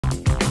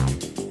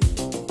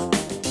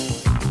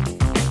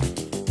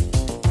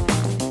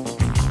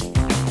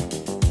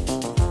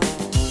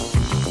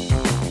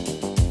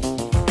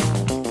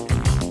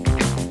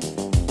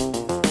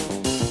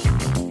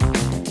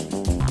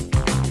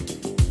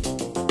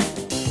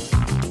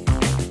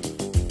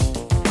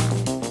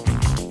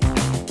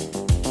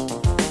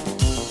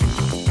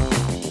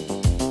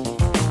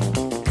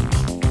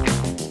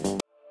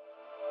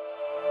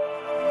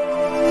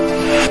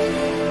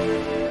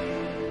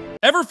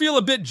Ever feel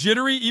a bit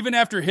jittery even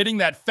after hitting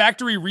that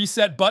factory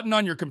reset button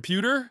on your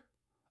computer?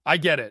 I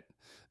get it.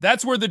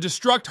 That's where the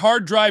Destruct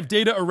Hard Drive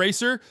Data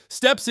Eraser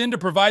steps in to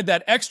provide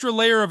that extra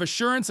layer of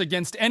assurance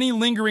against any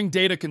lingering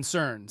data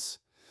concerns.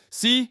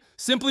 See,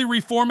 simply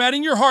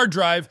reformatting your hard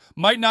drive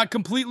might not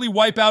completely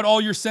wipe out all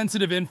your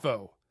sensitive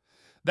info.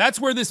 That's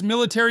where this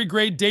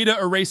military-grade data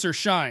eraser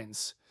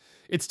shines.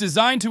 It's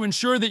designed to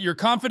ensure that your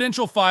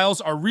confidential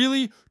files are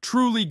really,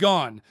 truly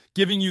gone,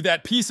 giving you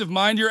that peace of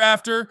mind you're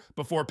after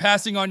before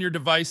passing on your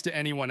device to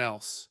anyone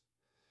else.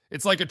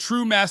 It's like a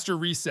true master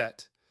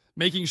reset,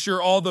 making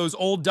sure all those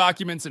old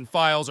documents and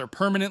files are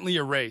permanently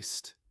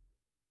erased.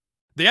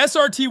 The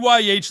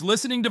SRTYH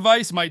listening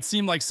device might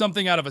seem like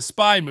something out of a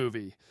spy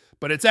movie,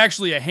 but it's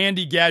actually a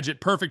handy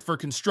gadget perfect for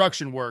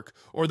construction work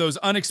or those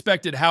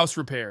unexpected house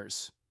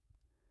repairs.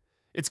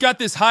 It's got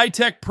this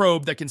high-tech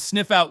probe that can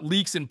sniff out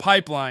leaks in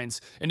pipelines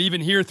and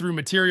even hear through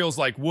materials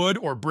like wood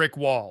or brick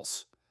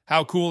walls.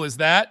 How cool is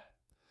that?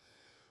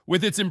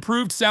 With its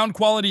improved sound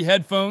quality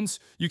headphones,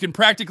 you can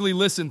practically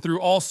listen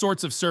through all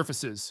sorts of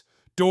surfaces.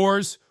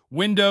 Doors,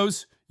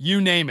 windows,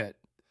 you name it.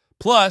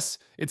 Plus,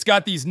 it's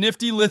got these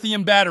nifty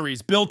lithium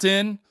batteries built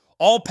in,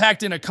 all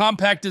packed in a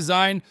compact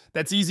design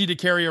that's easy to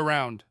carry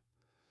around.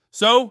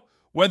 So,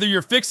 whether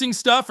you're fixing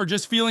stuff or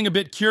just feeling a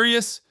bit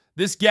curious,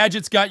 this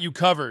gadget's got you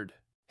covered.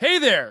 Hey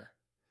there!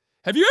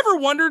 Have you ever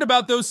wondered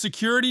about those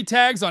security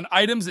tags on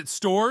items at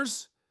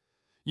stores?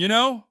 You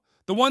know,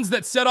 the ones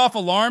that set off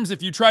alarms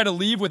if you try to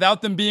leave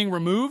without them being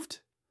removed?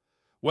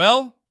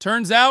 Well,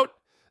 turns out,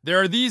 there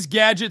are these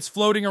gadgets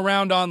floating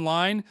around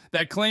online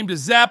that claim to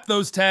zap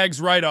those tags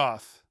right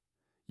off.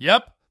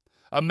 Yep,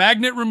 a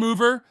magnet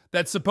remover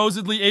that's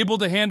supposedly able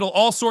to handle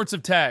all sorts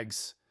of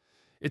tags.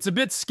 It's a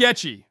bit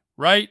sketchy,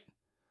 right?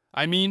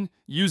 I mean,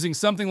 using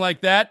something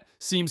like that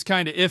seems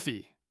kinda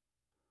iffy.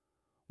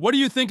 What do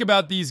you think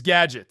about these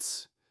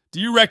gadgets? Do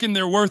you reckon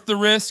they're worth the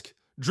risk?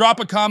 Drop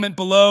a comment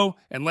below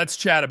and let's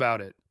chat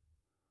about it.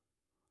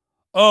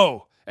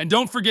 Oh, and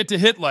don't forget to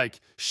hit like,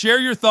 share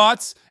your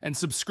thoughts, and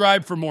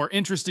subscribe for more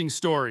interesting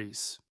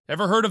stories.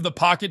 Ever heard of the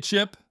Pocket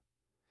Chip?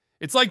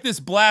 It's like this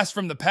blast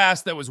from the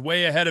past that was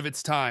way ahead of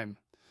its time.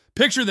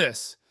 Picture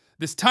this.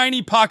 This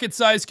tiny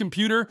pocket-sized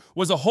computer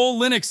was a whole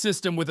Linux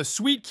system with a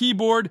sweet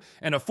keyboard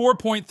and a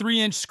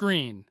 4.3-inch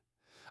screen.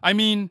 I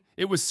mean,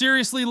 it was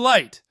seriously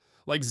light.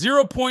 Like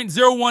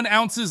 0.01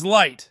 ounces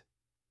light.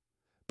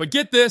 But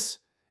get this,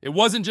 it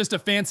wasn't just a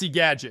fancy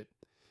gadget.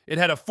 It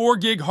had a 4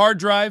 gig hard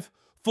drive,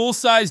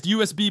 full-sized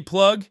USB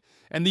plug,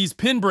 and these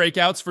pin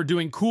breakouts for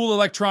doing cool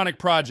electronic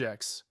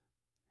projects.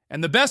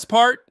 And the best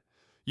part,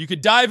 you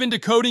could dive into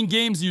coding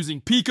games using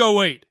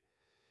Pico 8.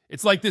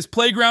 It's like this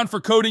playground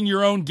for coding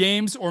your own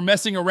games or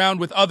messing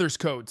around with others'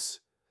 codes.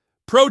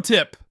 Pro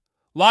tip,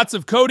 lots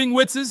of coding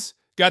witzes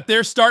got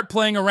their start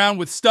playing around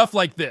with stuff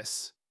like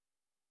this.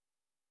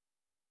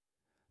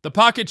 The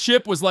Pocket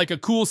Chip was like a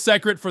cool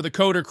secret for the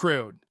coder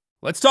crowd.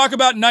 Let's talk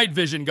about night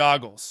vision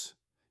goggles.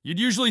 You'd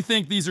usually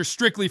think these are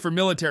strictly for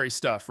military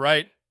stuff,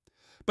 right?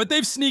 But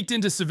they've sneaked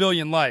into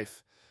civilian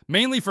life,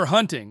 mainly for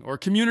hunting or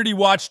community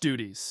watch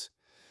duties.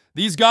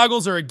 These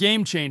goggles are a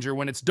game changer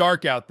when it's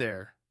dark out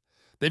there.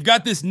 They've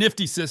got this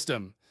nifty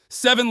system,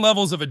 7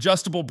 levels of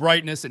adjustable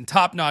brightness and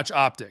top-notch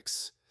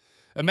optics.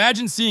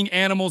 Imagine seeing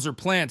animals or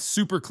plants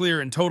super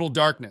clear in total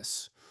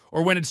darkness,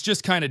 or when it's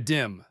just kind of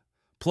dim.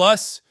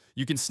 Plus,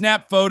 you can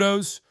snap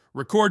photos,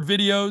 record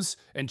videos,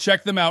 and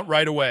check them out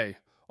right away,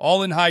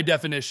 all in high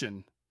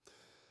definition.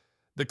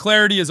 The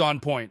clarity is on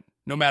point,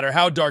 no matter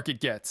how dark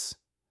it gets.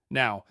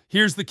 Now,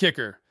 here's the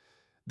kicker.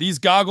 These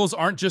goggles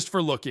aren't just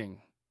for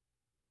looking.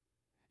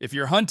 If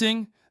you're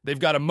hunting, they've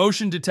got a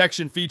motion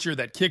detection feature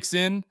that kicks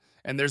in,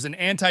 and there's an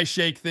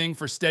anti-shake thing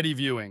for steady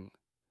viewing.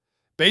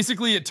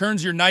 Basically, it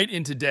turns your night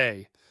into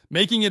day,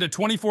 making it a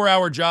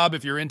 24-hour job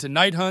if you're into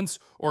night hunts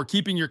or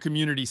keeping your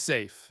community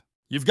safe.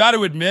 You've got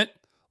to admit,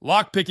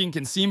 lockpicking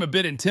can seem a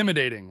bit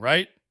intimidating,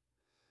 right?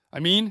 I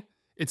mean,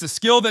 it's a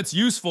skill that's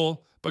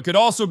useful, but could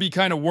also be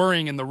kind of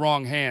worrying in the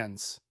wrong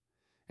hands.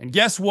 And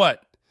guess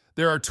what?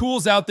 There are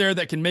tools out there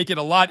that can make it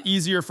a lot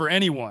easier for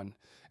anyone,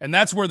 and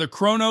that's where the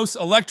Kronos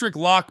electric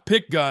lock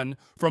pick gun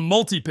from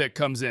Multipick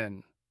comes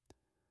in.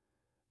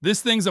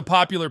 This thing's a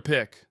popular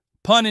pick,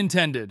 pun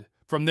intended,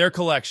 from their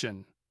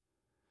collection.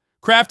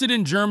 Crafted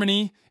in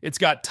Germany, it's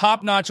got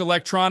top-notch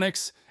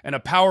electronics and a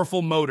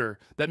powerful motor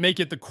that make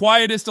it the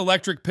quietest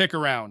electric pick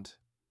around.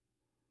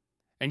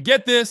 And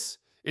get this,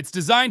 it's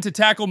designed to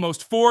tackle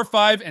most 4,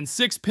 5, and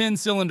 6-pin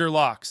cylinder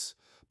locks.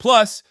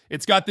 Plus,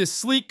 it's got this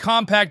sleek,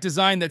 compact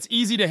design that's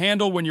easy to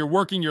handle when you're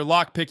working your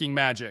lock-picking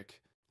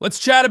magic. Let's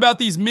chat about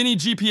these mini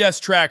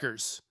GPS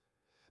trackers.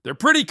 They're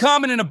pretty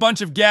common in a bunch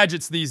of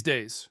gadgets these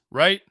days,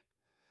 right?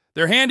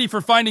 They're handy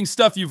for finding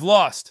stuff you've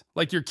lost,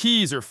 like your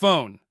keys or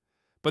phone.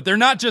 But they're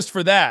not just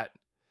for that.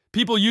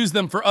 People use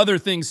them for other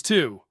things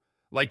too,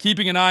 like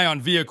keeping an eye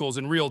on vehicles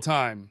in real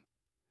time.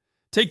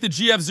 Take the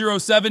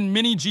GF07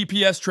 Mini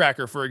GPS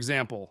Tracker, for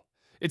example.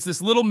 It's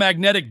this little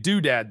magnetic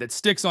doodad that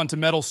sticks onto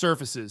metal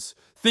surfaces.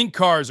 Think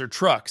cars or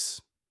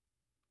trucks.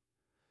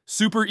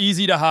 Super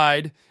easy to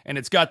hide, and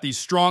it's got these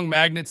strong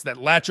magnets that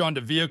latch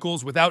onto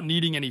vehicles without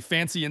needing any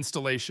fancy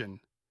installation.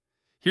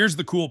 Here's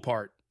the cool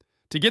part.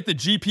 To get the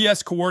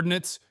GPS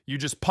coordinates, you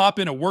just pop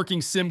in a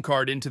working SIM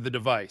card into the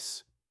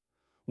device.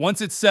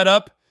 Once it's set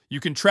up, you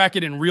can track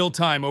it in real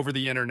time over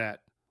the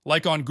internet,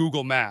 like on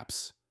Google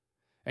Maps.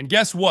 And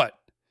guess what?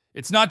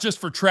 It's not just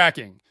for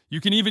tracking.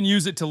 You can even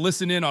use it to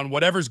listen in on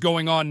whatever's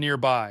going on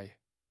nearby.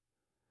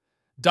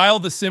 Dial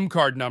the SIM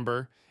card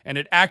number, and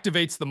it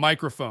activates the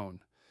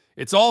microphone.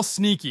 It's all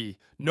sneaky,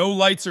 no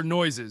lights or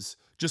noises,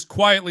 just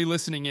quietly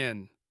listening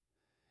in.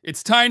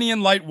 It's tiny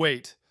and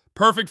lightweight,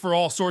 perfect for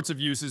all sorts of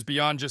uses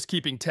beyond just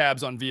keeping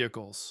tabs on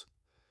vehicles.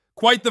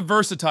 Quite the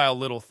versatile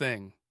little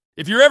thing.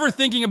 If you're ever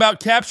thinking about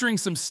capturing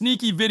some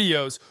sneaky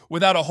videos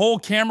without a whole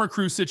camera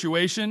crew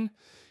situation,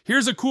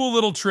 here's a cool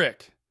little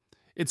trick.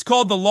 It's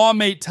called the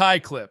Lawmate Tie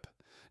Clip.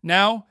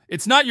 Now,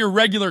 it's not your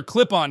regular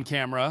clip-on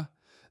camera.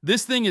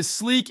 This thing is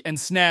sleek and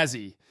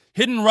snazzy,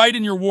 hidden right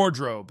in your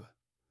wardrobe.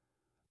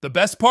 The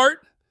best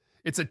part?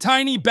 It's a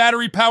tiny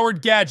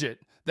battery-powered gadget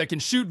that can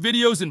shoot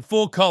videos in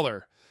full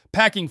color,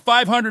 packing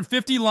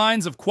 550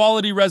 lines of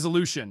quality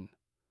resolution.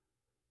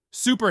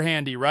 Super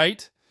handy,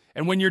 right?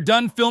 And when you're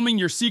done filming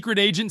your secret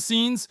agent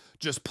scenes,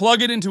 just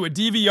plug it into a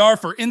DVR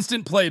for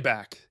instant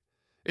playback.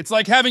 It's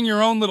like having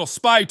your own little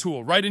spy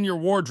tool right in your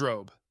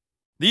wardrobe.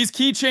 These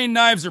keychain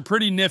knives are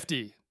pretty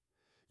nifty.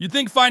 You'd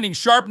think finding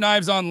sharp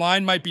knives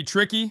online might be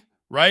tricky,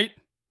 right?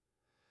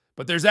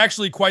 But there's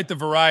actually quite the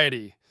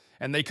variety,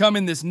 and they come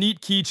in this neat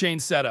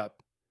keychain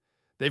setup.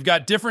 They've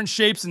got different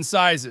shapes and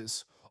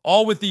sizes,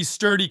 all with these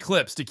sturdy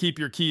clips to keep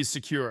your keys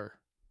secure.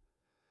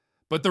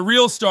 But the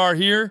real star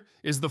here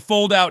is the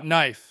fold-out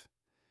knife.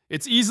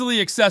 It's easily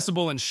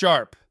accessible and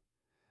sharp.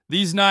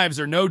 These knives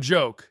are no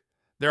joke.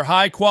 They're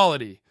high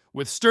quality,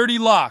 with sturdy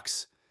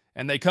locks,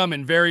 and they come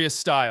in various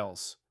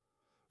styles.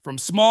 From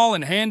small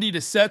and handy to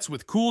sets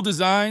with cool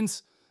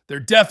designs, they're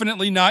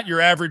definitely not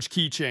your average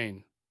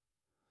keychain.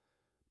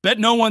 Bet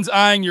no one's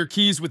eyeing your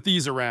keys with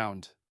these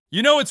around.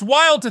 You know, it's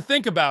wild to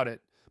think about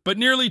it, but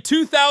nearly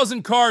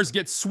 2,000 cars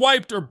get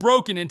swiped or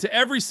broken into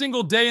every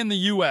single day in the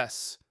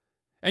US.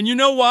 And you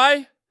know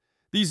why?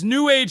 These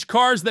new age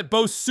cars that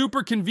boast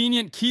super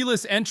convenient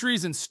keyless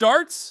entries and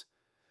starts?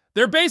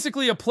 They're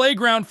basically a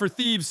playground for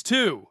thieves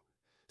too.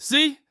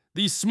 See,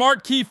 these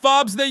smart key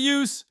fobs they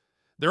use?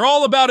 They're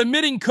all about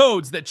emitting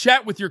codes that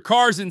chat with your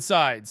car's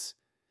insides.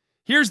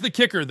 Here's the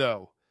kicker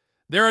though.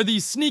 There are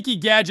these sneaky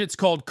gadgets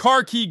called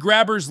car key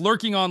grabbers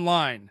lurking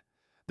online.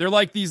 They're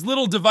like these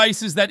little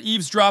devices that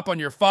eavesdrop on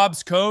your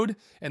fob's code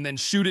and then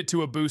shoot it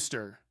to a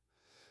booster.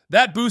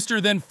 That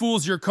booster then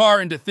fools your car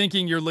into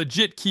thinking your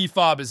legit key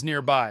fob is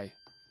nearby.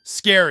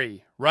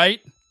 Scary,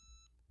 right?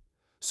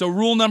 So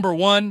rule number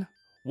 1,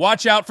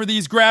 watch out for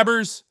these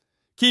grabbers.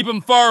 Keep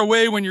them far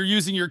away when you're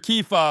using your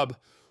key fob,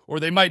 or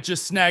they might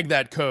just snag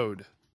that code.